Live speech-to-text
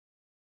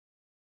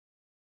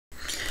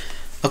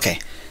Okay,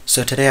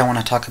 so today I want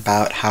to talk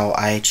about how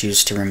I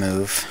choose to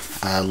remove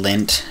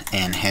lint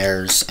and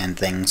hairs and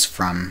things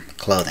from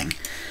clothing.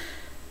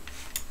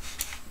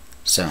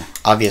 So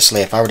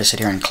obviously if I were to sit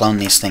here and clone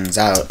these things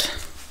out,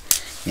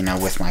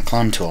 with my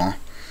clone tool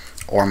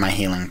or my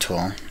healing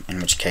tool,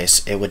 in which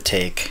case it would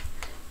take,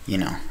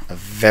 a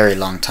very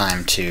long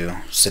time to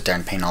sit there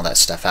and paint all that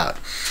stuff out.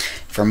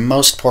 For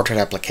most portrait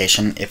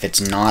application, if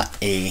it's not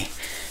a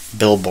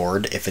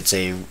billboard, if it's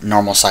a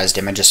normal sized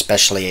image,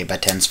 especially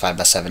 8x10s,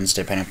 5x7s,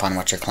 depending upon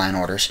what your client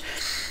orders,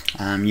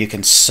 you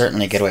can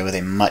certainly get away with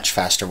a much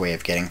faster way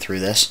of getting through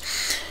this.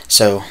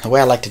 So the way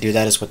I like to do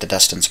that is with the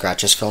dust and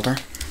scratches filter.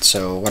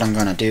 So what I'm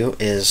going to do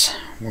is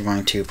we're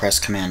going to press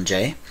Command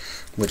J,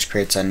 which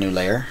creates a new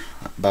layer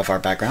above our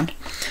background,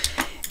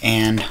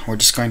 and we're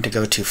just going to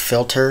go to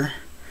Filter,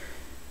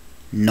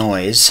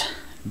 Noise,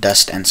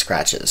 Dust and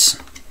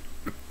Scratches.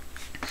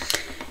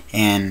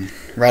 And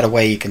right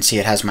away you can see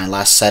it has my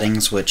last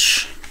settings,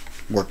 which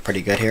work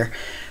pretty good here,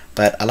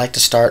 but I like to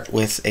start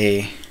with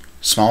a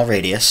small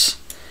radius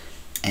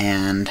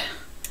and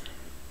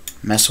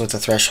mess with the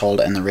threshold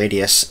and the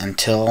radius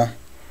until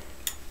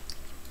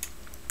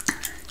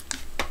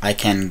I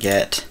can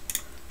get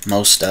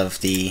most of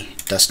the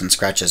dust and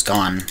scratches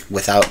gone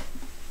without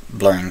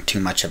blurring too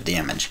much of the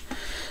image.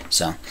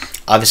 So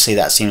obviously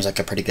that seems like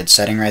a pretty good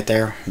setting right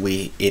there.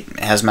 It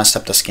has messed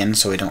up the skin,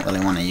 so we don't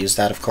really want to use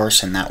that, of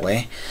course, in that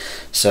way.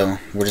 So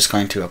we're just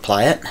going to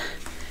apply it,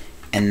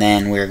 and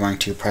then we're going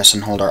to press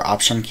and hold our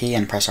Option key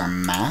and press our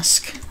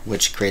mask,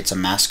 which creates a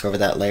mask over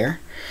that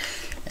layer.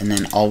 And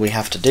then all we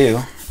have to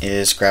do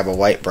is grab a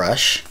white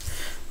brush,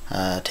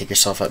 take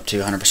yourself up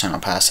to 100%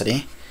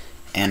 opacity,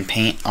 and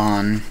paint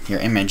on your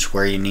image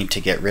where you need to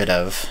get rid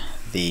of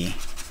the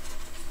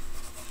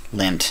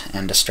lint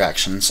and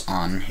distractions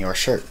on your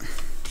shirt.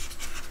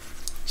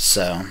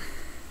 So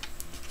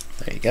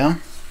there you go.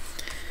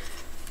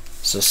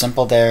 So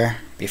simple there,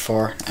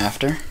 before,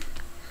 after.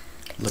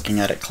 Looking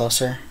at it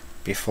closer,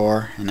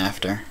 before and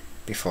after,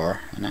 before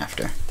and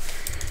after.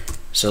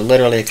 So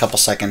literally a couple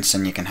seconds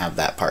and you can have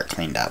that part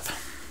cleaned up.